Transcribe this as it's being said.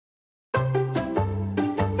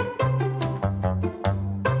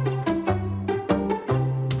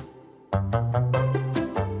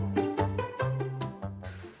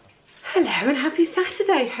Hello and happy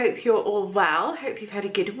Saturday. Hope you're all well. Hope you've had a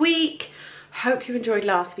good week. Hope you enjoyed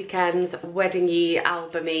last weekend's wedding-y,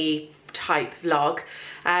 album-y type vlog.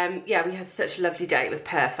 Yeah, we had such a lovely day. It was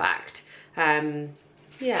perfect.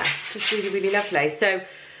 Yeah, just really, really lovely. So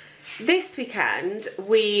this weekend,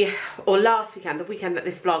 last weekend, the weekend that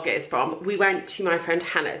this vlog is from, we went to my friend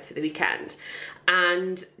Hannah's for the weekend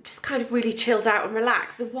and just kind of really chilled out and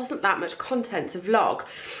relaxed. There wasn't that much content to vlog.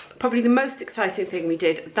 Probably the most exciting thing we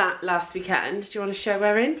did that last weekend. Do you want to show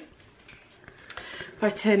Erin? If I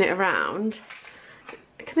turn it around.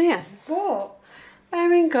 Come here. What?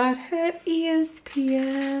 Erin got her ears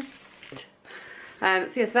pierced. So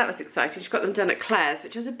yes, that was exciting. She got them done at Claire's,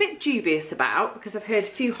 which I was a bit dubious about because I've heard a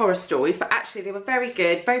few horror stories, but actually they were very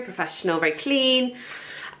good, very professional, very clean.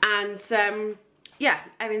 And yeah,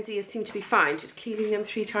 Erin's ears seemed to be fine, just cleaning them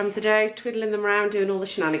 3 times a day, twiddling them around, doing all the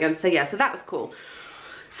shenanigans. So yeah, so that was cool.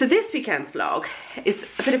 So this weekend's vlog is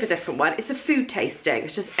a bit of a different one. It's a food tasting.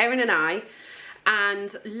 It's just Erin and I.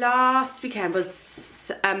 And last weekend was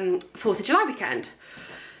 4th of July weekend.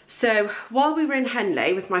 So while we were in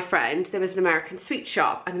Henley with my friend, there was an American sweet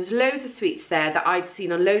shop and there was loads of sweets there that I'd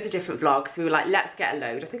seen on loads of different vlogs. We were like, let's get a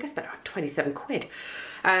load. I think I spent around 27 quid.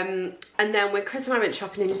 And then when Chris and I went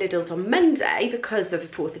shopping in Lidl's on Monday, because of the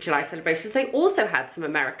 4th of July celebrations, they also had some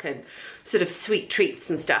American sort of sweet treats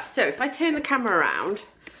and stuff. So if I turn the camera around,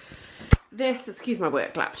 this, excuse my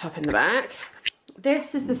work laptop in the back,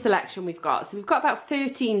 this is the selection we've got. So we've got about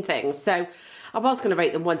 13 things. So I was going to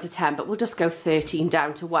rate them 1 to 10, but we'll just go 13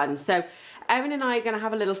 down to 1. So Erin and I are going to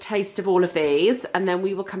have a little taste of all of these, and then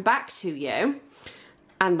we will come back to you.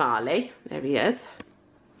 And Marley, there he is,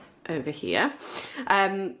 over here.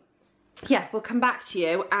 Yeah, we'll come back to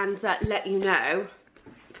you and let you know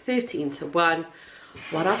 13 to 1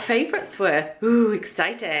 what our favourites were. Ooh,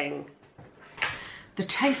 exciting. The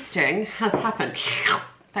tasting has happened.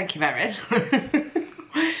 Thank you, Erin.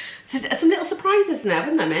 So some little surprises there,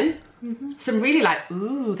 wasn't there, Min? Mm-hmm. Some really like,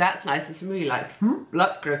 ooh, that's nice, and some really like,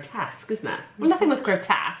 that's grotesque, isn't it? Well, nothing was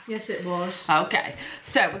grotesque. Yes, it was. Okay,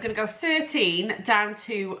 so we're going to go 13 down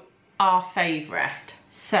to our favourite.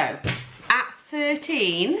 So at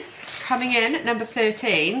 13, coming in at number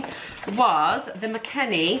 13, was the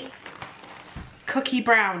McKenny cookie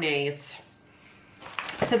brownies.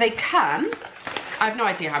 So they come, I have no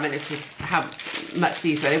idea how much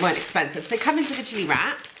these were. They weren't expensive. So they come individually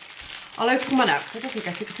wrapped. I'll open one up. I don't think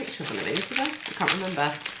I took a picture of one of these, did I? I can't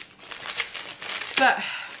remember. But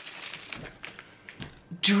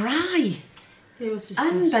dry. It was just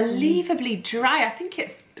unbelievably dry. I think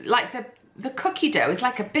it's like the cookie dough is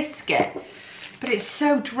like a biscuit, but it's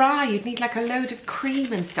so dry. You'd need like a load of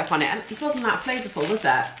cream and stuff on it, and it wasn't that flavourful, was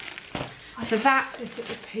it? So that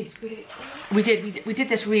we did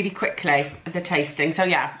this really quickly at the tasting. So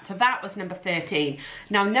yeah, so that was number 13.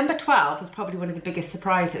 Now number 12 was probably one of the biggest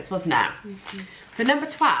surprises, wasn't it? Mm-hmm. So number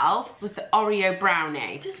 12 was the Oreo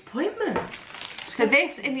brownie. Disappointment. So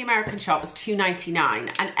this in the American shop was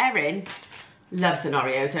 $2.99, and Erin loves an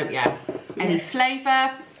Oreo, don't you? Yeah. Any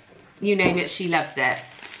flavour, you name it, she loves it.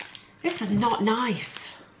 This was not nice.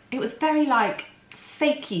 It was very like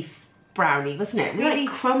fakey brownie, wasn't it? Really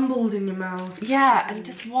like crumbled in your mouth. Yeah, and it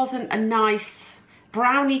just wasn't a nice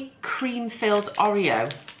brownie cream filled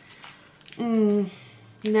Oreo.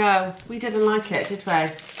 No, we didn't like it, did we?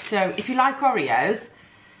 So if you like Oreos,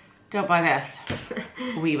 don't buy this.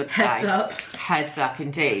 We would say. Heads up. Heads up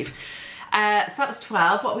indeed. So that was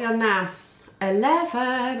 12. What are we on now?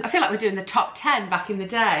 11. I feel like we're doing the top 10 back in the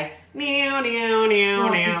day.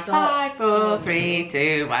 5, 4, 3,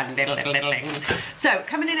 2, 1. So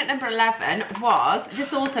coming in at number 11 was,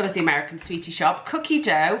 this also was the American sweetie shop, cookie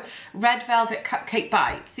dough red velvet cupcake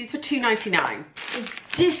bites. These were $2.99.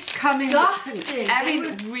 Disgusting.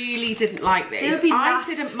 Erin really didn't like these. I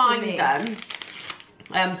didn't mind them.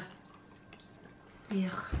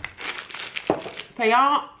 They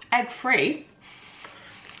are egg free.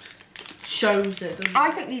 Shows it.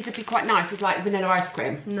 I think these would be quite nice with like vanilla ice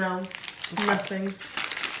cream. No, nothing.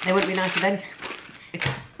 They wouldn't be nice with anything.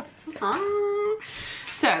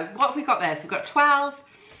 So what have we got there? So we've got 12.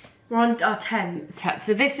 We're on 10. 10.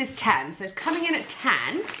 So this is 10. So coming in at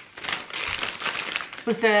 10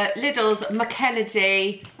 was the Lidl's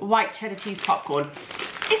McKennedy white cheddar cheese popcorn.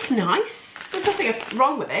 It's nice. There's nothing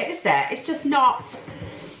wrong with it, is there? It's just not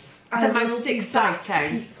the most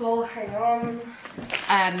exciting. People, hang on.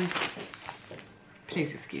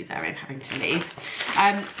 Please excuse Erin having to leave.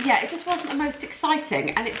 Yeah, it just wasn't the most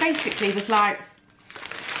exciting, and it basically was like,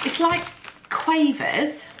 it's like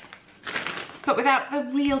Quavers, but without the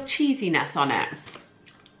real cheesiness on it.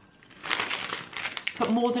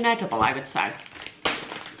 But more than edible, I would say.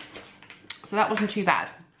 So that wasn't too bad.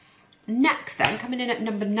 next then, coming in at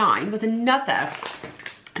number 9, was another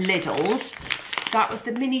Lidl's. That was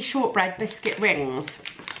the mini shortbread biscuit rings.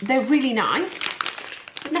 They're really nice,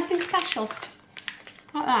 but nothing special.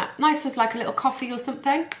 Like that. Nice as like a little coffee or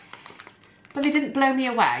something. But they didn't blow me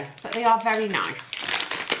away, but they are very nice.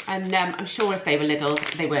 And I'm sure if they were Lidl's,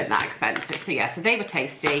 they weren't that expensive. So yeah, so they were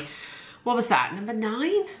tasty. What was that? Number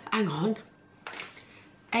 9? Hang on.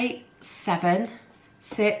 8, 7,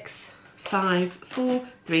 6, 5, 4,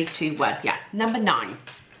 3, 2, 1. Yeah, number 9.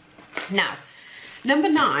 Now, number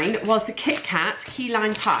 9 was the Kit Kat key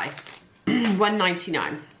lime pie.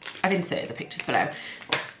 $1.99. I've inserted the pictures below.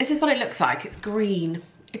 This is what it looks like. It's green.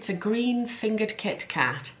 It's a green fingered Kit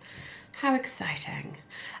Kat. How exciting.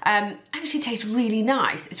 Actually tastes really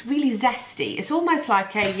nice. It's really zesty. It's almost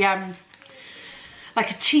like a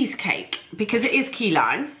cheesecake, because it is key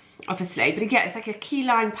lime, obviously, but again, it's like a key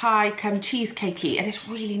lime pie come cheesecakey, and it's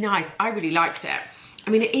really nice. I really liked it.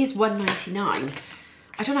 I mean, it is $1.99.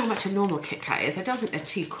 I don't know how much a normal Kit Kat is. I don't think they're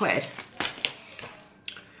 £2.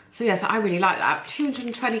 So yes, I really like that.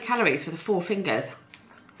 220 calories for the 4 fingers.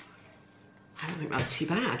 I don't think that's too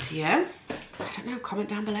bad, do you? I don't know, comment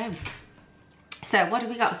down below. So what have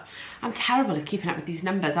we got? I'm terrible at keeping up with these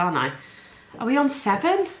numbers, aren't I? Are we on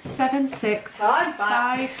 7? 7, 6,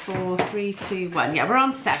 5, 4, 3, 2, 1. Yeah, we're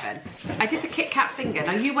on 7. I did the Kit Kat finger.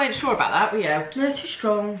 Now, you weren't sure about that, were you? No, it's too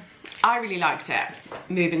strong. I really liked it.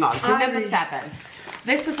 Moving on. So number 7.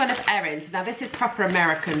 This was one of Erin's. Now, this is proper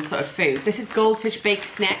American sort of food. This is goldfish baked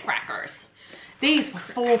snack crackers. These were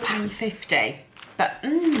 £4.50. But,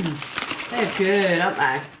 they're good, aren't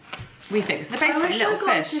they? We think. So they're basically little fish.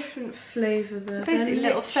 I wish I got a different flavour though. Basically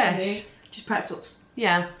little fish. Just pretzels.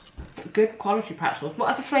 Yeah. Good quality pretzels. What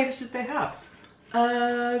other flavours did they have?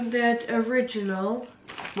 They had original.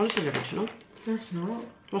 What is an original? No, it's not.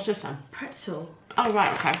 What's this then? Pretzel. Oh,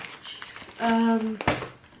 right, okay. I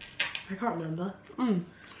can't remember.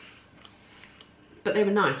 But they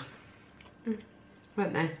were nice.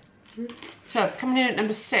 Weren't they? So, coming in at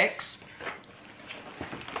number 6.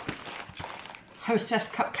 Hostess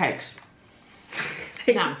cupcakes.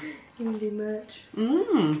 Now, indie merch.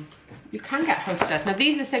 You can get Hostess. Now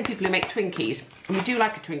these are the same people who make Twinkies, and we do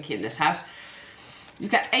like a Twinkie in this house. You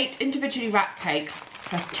get 8 individually wrapped cakes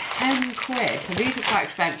for £10. So these are quite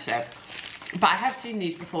expensive, but I have seen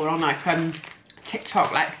these before on like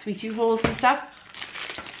TikTok, like sweetie rolls and stuff.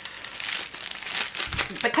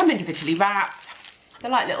 They come individually wrapped.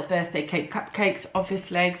 They're like little birthday cake cupcakes,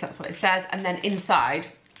 obviously, because that's what it says. And then inside,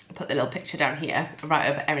 I'll put the little picture down here, right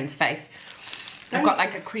over Erin's face. They've got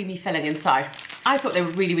like a creamy filling inside. I thought they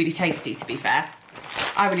were really, really tasty, to be fair.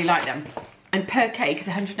 I really like them. And per cake is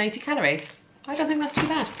 180 calories. I don't think that's too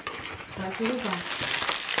bad. Not too bad.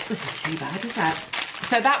 This is too bad, is that?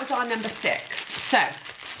 So that was our number 6. So,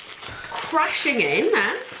 crashing in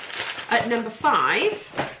then, at number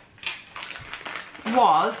 5,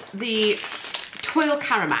 was the Twill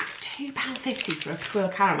Caramac. £2.50 for a Twill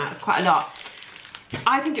Caramac. That's quite a lot.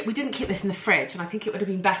 I think we didn't keep this in the fridge, and I think it would have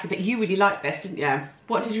been better, but you really liked this, didn't you?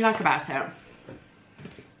 What did you like about it?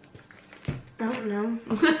 I don't know.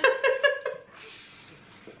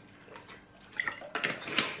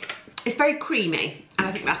 It's very creamy, and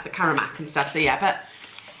I think that's the Caramac and stuff, so yeah, but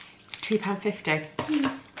 £2.50.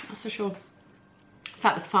 Not so sure. So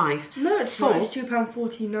that was 5. No, it's 4. It's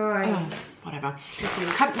 £2.49. Oh, whatever.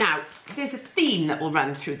 Now, there's a theme that will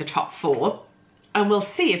run through the top 4. And we'll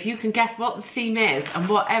see if you can guess what the theme is and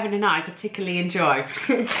what Erin and I particularly enjoy.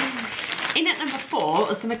 In at number 4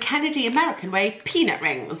 was the McKennedy American Way peanut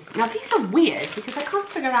rings. Now these are weird because I can't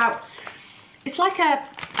figure out. It's like a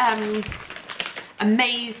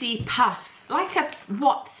mazy puff, like a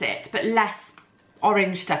what's it, but less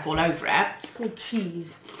orange stuff all over it. It's called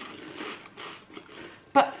cheese,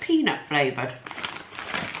 but peanut flavoured.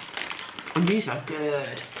 And these are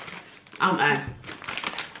good, aren't they?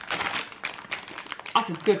 That's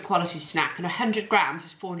a good quality snack, and 100 grams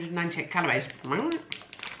is 498 calories.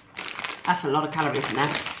 That's a lot of calories in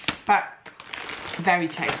there, but very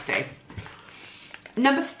tasty.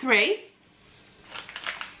 Number 3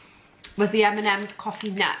 was the M&M's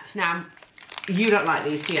Coffee Nut. Now, you don't like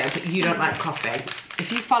these, do you? But you don't like coffee.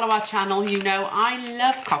 If you follow our channel, you know I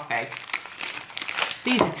love coffee.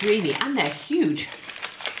 These are dreamy, and they're huge.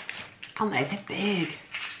 Aren't they? They're big.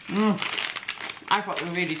 I thought they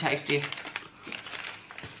were really tasty.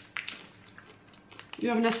 You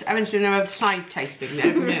having a, Erin's doing a side tasting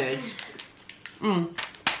there, nerds.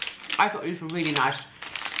 I thought these were really nice.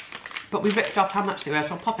 But we ripped off how much they were,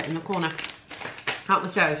 so I'll pop it in the corner. Out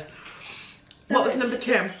with those. What was number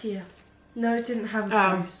 2? Here. No, it didn't have a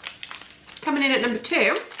price. Coming in at number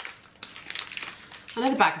 2,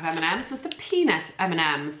 another bag of M&Ms was the peanut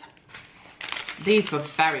M&Ms. These were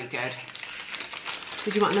very good.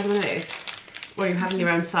 Did you want another one of these? Or are you having your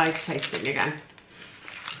own side tasting again?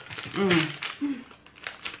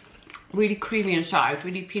 Really creamy inside,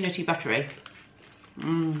 really peanutty buttery.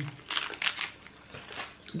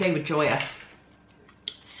 They were joyous.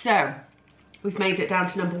 So, we've made it down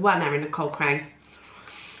to number 1, Erin Nicole Crane.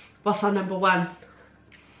 What's our number 1? I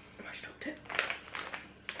dropped it.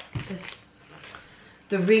 This.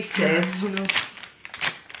 The Reese's. Oh, no.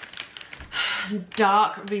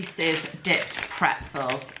 Dark Reese's dipped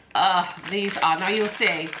pretzels. These are, now you'll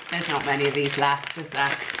see, there's not many of these left, is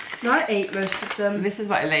there? No, I ate most of them. This is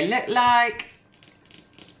what they look like.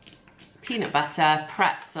 Peanut butter,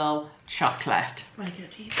 pretzel, chocolate. I could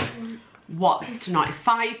eat one. What's tonight?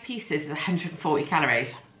 5 pieces is 140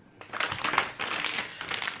 calories.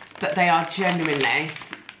 But they are genuinely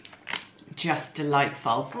just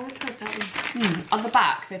delightful. I tried that one. On the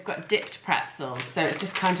back, they've got dipped pretzels. So it's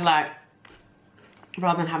just kind of like,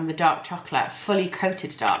 rather than having the dark chocolate, fully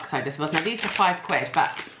coated dark side this was. Now these were £5,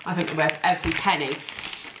 but I think they're worth every penny.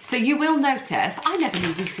 So you will notice, I never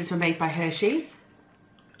knew Reese's were made by Hershey's.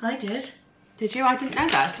 I did. Did you? I didn't know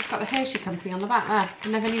that. It's just got the Hershey company on the back there. I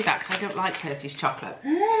never knew that because I don't like Hershey's chocolate.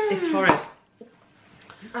 It's horrid.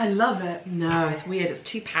 I love it. No, it's weird. It's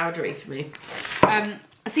too powdery for me.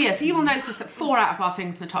 So yeah, so you will notice that 4 out of our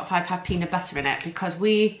things in the top 5 have peanut butter in it because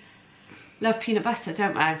we love peanut butter,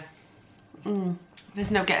 don't we?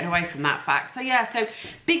 There's no getting away from that fact. So yeah, so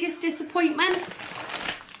biggest disappointment?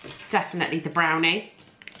 Definitely the brownie.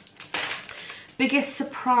 Biggest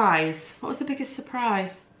surprise? What was the biggest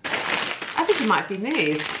surprise? I think it might have been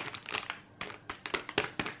these.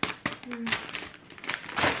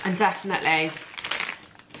 And definitely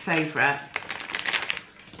favourite,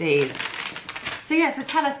 these. So yeah, so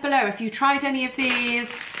tell us below if you tried any of these,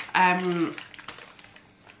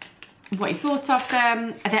 what you thought of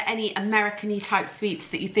them. Are there any American-y type sweets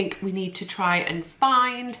that you think we need to try and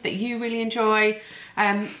find that you really enjoy?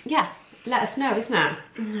 Yeah, let us know, isn't it?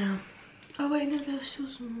 No. Oh wait, no, there's still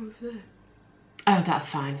some more over there. Oh, that's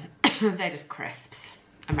fine. They're just crisps.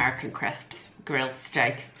 American crisps. Grilled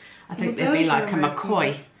steak. I think they'd be like a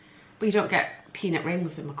McCoy. But you don't get peanut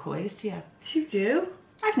rings in McCoys, do you? You do?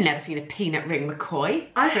 I've never seen a peanut ring McCoy.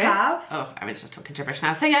 I have. Oh, I was just talking gibberish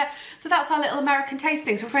now. So yeah, so that's our little American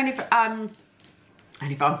tasting. So for any of our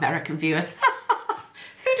American viewers,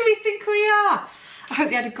 who do we think we are? I hope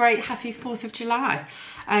you had a great happy 4th of July.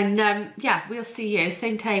 And yeah, we'll see you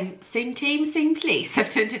same time, same team, same place. I've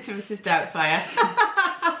turned it to Mrs. Doubtfire.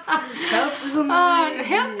 Help is on the way.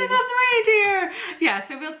 Help is on the way, dear. Yeah,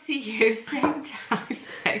 so we'll see you same time,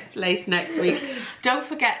 same place next week. Don't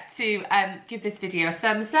forget to give this video a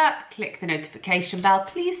thumbs up, click the notification bell,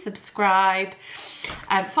 please subscribe,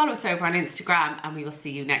 follow us over on Instagram, and we will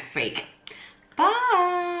see you next week.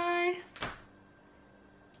 Bye.